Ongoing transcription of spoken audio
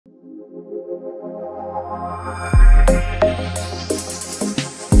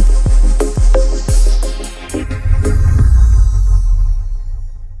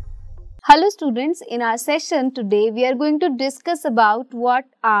Hello students, in our session today we are going to discuss about what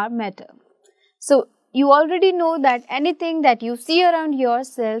are matter. So you already know that anything that you see around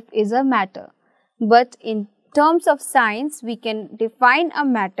yourself is a matter, but in terms of science we can define a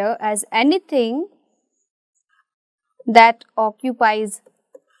matter as anything that occupies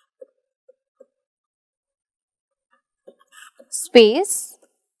space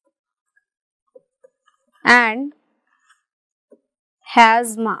and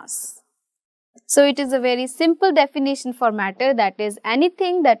has mass. So it is a very simple definition for matter, that is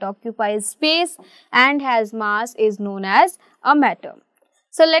anything that occupies space and has mass is known as a matter.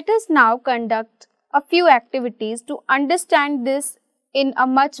 So let us now conduct a few activities to understand this in a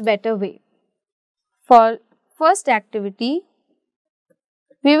much better way. For first activity,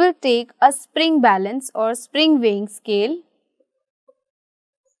 we will take a spring balance or spring weighing scale.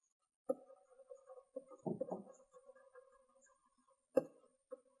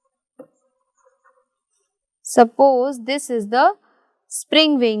 Suppose this is the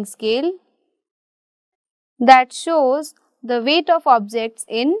spring weighing scale that shows the weight of objects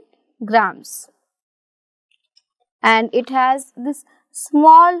in grams, and it has this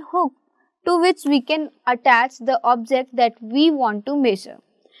small hook to which we can attach the object that we want to measure.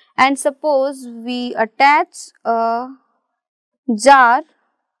 And suppose we attach a jar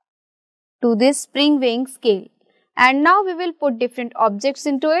to this spring weighing scale, and now we will put different objects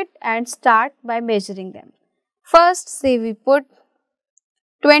into it and start by measuring them. First, say we put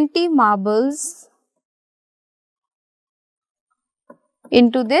 20 marbles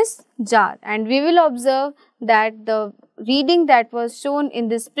into this jar, and we will observe that the reading that was shown in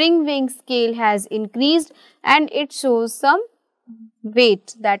the spring weighing scale has increased and it shows some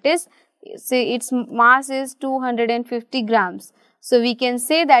weight, that is, say its mass is 250 grams. So we can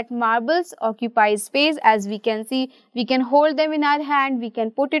say that marbles occupy space. As we can see, we can hold them in our hand, we can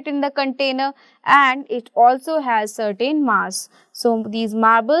put it in the container, and it also has certain mass. So these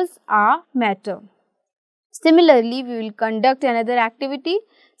marbles are matter. Similarly, we will conduct another activity.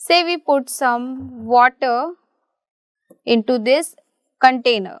 Say we put some water into this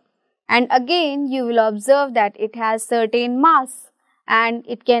container, and again you will observe that it has certain mass and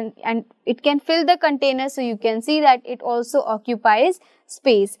it can fill the container. So you can see that it also occupies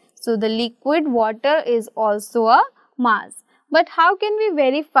space. So the liquid water is also a mass. But how can we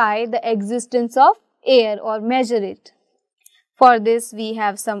verify the existence of air or measure it? For this we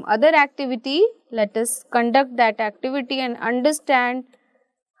have some other activity. Let us conduct that activity and understand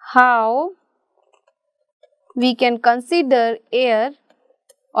how we can consider air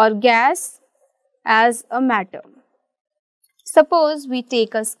or gas as a matter. Suppose we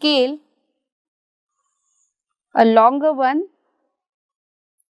take a scale, a longer one,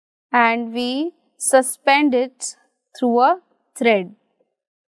 and we suspend it through a thread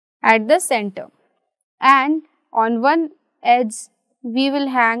at the center, and on one edge we will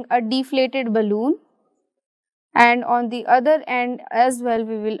hang a deflated balloon, and on the other end as well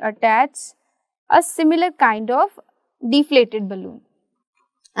we will attach a similar kind of deflated balloon,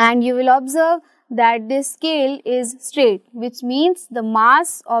 and you will observe that this scale is straight, which means the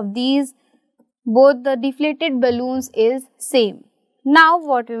mass of these both the deflated balloons is same. Now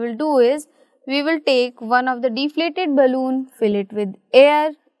what we will do is, we will take one of the deflated balloon, fill it with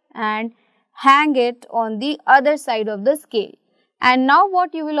air and hang it on the other side of the scale. And now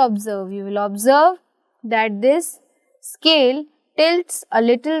what you will observe? You will observe that this scale tilts a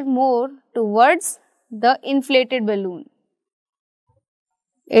little more towards the inflated balloon.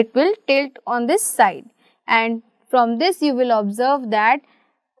 It will tilt on this side, and from this you will observe that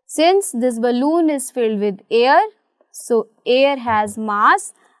since this balloon is filled with air, so air has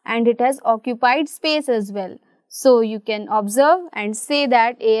mass and it has occupied space as well. So you can observe and say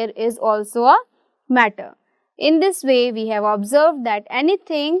that air is also a matter. In this way we have observed that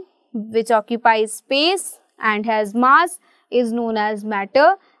anything which occupies space and has mass is known as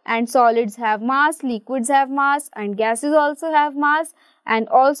matter, and solids have mass, liquids have mass, and gases also have mass, and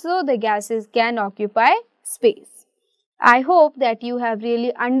also the gases can occupy space. I hope that you have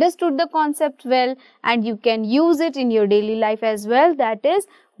really understood the concept well and you can use it in your daily life as well, that is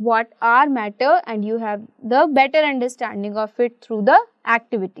what are matter, and you have the better understanding of it through the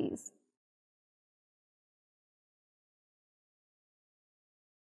activities.